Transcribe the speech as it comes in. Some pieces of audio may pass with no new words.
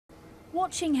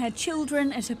Watching her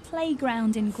children at a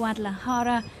playground in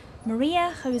Guadalajara,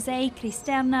 Maria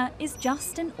Cristerna is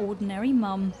just an ordinary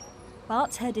mum.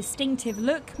 But her distinctive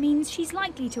look means she's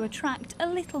likely to attract a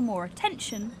little more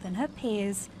attention than her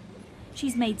peers.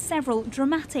 She's made several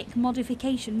dramatic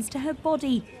modifications to her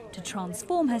body to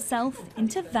transform herself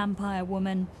into Vampire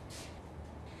Woman.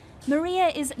 Maria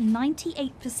is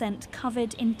 98%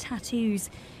 covered in tattoos.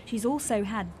 She's also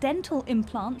had dental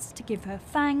implants to give her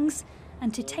fangs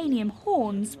and titanium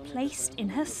horns placed in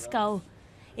her skull.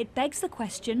 It begs the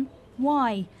question,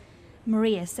 why?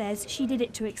 Maria says she did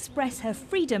it to express her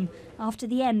freedom after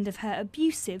the end of her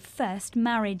abusive first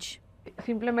marriage.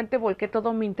 Simplemente volqué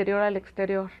todo mi interior al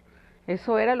exterior.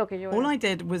 Eso era lo que yo era. All I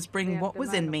did was bring what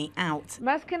was in me out.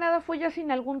 Más que nada fue ya sin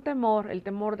algún temor, el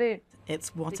temor de...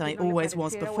 It's what I always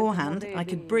was beforehand. I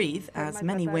could breathe, as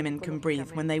many women can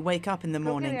breathe when they wake up in the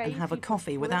morning and have a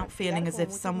coffee without feeling as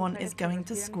if someone is going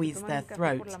to squeeze their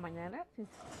throat.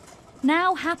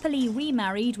 Now happily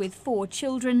remarried with 4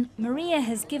 children, Maria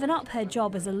has given up her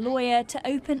job as a lawyer to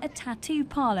open a tattoo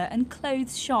parlour and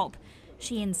clothes shop.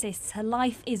 She insists her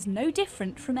life is no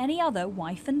different from any other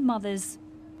wife and mother's.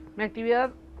 Mi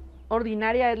actividad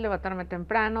ordinaria es levantarme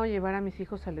temprano, llevar a mis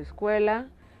hijos a la escuela.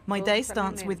 My day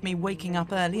starts with me waking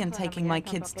up early and taking my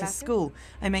kids to school.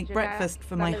 I make breakfast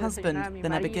for my husband,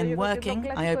 then I begin working,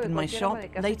 I open my shop,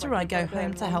 later I go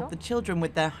home to help the children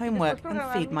with their homework and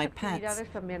feed my pets.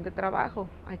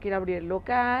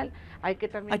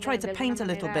 I try to paint a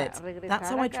little bit. That's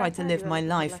how I try to live my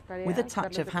life, with a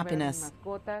touch of happiness.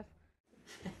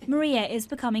 Maria is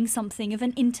becoming something of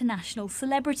an international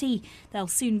celebrity. There'll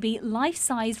soon be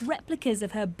life-size replicas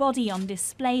of her body on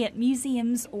display at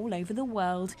museums all over the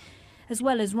world. As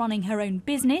well as running her own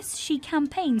business, she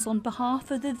campaigns on behalf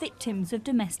of the victims of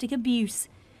domestic abuse.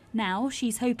 Now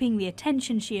she's hoping the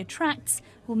attention she attracts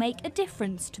will make a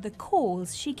difference to the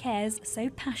cause she cares so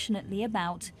passionately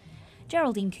about.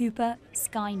 Geraldine Cooper,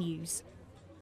 Sky News.